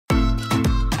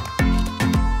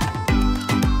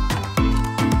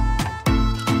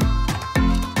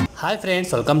Hi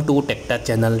friends, welcome to TechTouch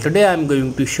channel. Today I am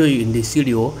going to show you in this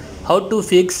video how to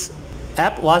fix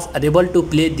app was unable to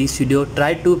play this video.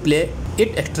 Try to play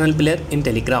it external player in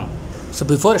Telegram. So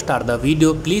before start the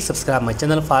video, please subscribe my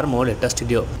channel for more latest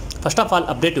video. First of all,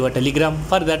 update your Telegram.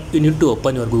 For that you need to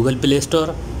open your Google Play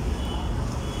Store.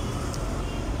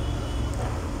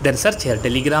 Then search here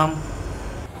Telegram.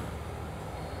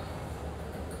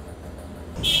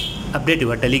 Update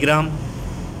your Telegram.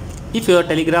 If your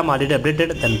Telegram already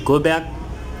updated, then go back.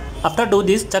 After do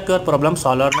this, check your problem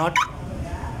solved or not.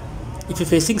 If you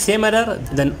facing same error,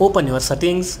 then open your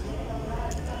settings.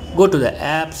 Go to the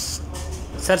apps.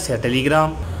 Search your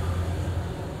Telegram.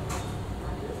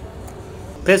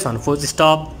 Press on force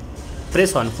stop.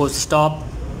 Press on force stop.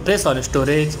 Press on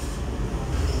storage.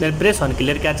 Then press on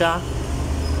clear cache.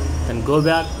 Then go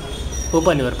back.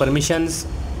 Open your permissions.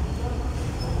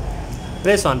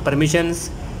 Press on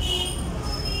permissions.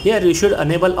 Here you should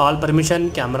enable all permission,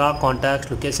 camera,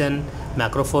 contacts, location,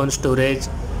 microphone, storage.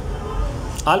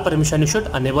 All permission you should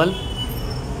enable.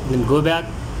 Then go back.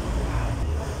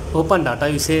 Open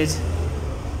data usage.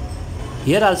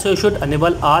 Here also you should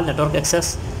enable all network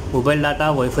access, mobile data,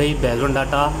 Wi-Fi, background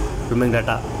data, roaming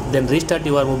data. Then restart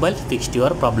your mobile, fixed your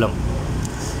problem.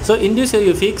 So in this way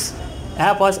you fix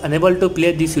app was unable to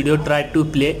play this video. Try to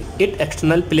play it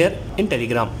external player in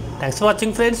Telegram. Thanks for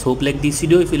watching friends. Hope like this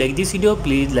video. If you like this video,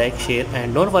 please like, share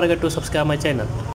and don't forget to subscribe my channel.